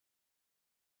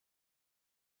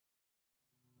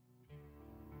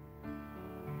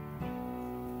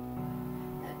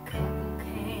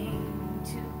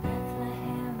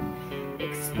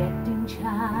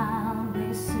child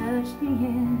they searched the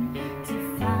inn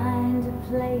to find a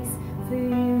place for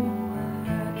you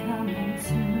were coming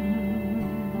to.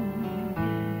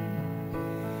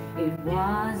 It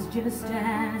was just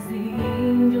as the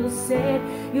angel said,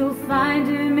 you'll find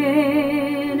him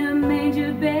in a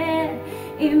manger bed,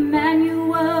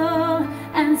 Emmanuel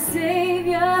and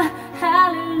Savior,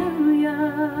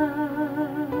 hallelujah.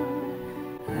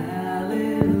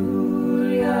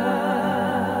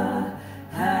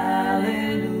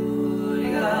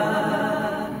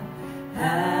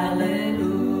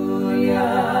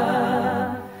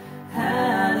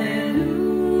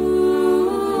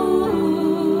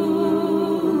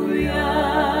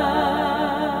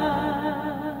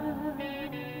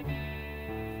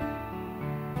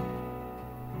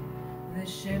 The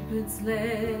shepherds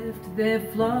left their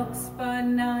flocks by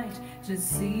night to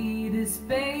see this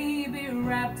baby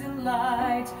wrapped in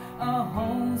light. A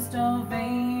host of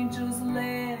angels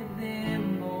led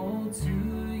them all to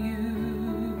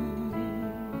you.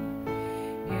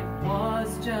 It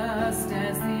was just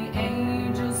as the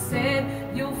angel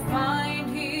said, you'll find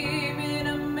him in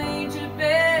a manger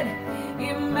bed,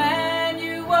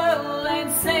 Emmanuel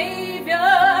and Savior,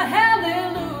 hallelujah.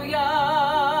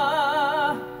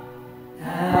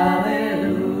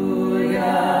 Hallelujah,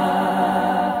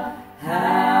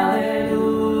 hallelujah,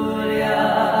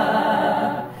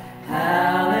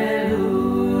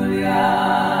 hallelujah,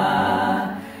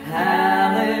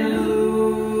 hallelujah.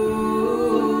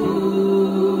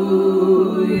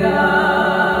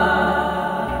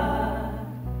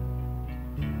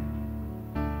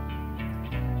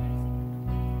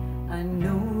 I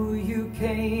know you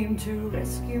came to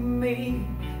rescue me.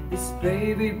 This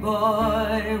baby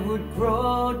boy would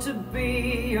grow to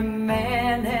be a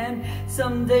man and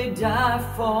someday die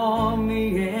for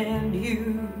me and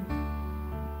you.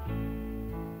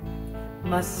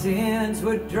 My sins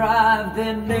would drive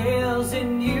their nails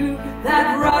in you,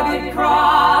 that rugged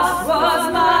cross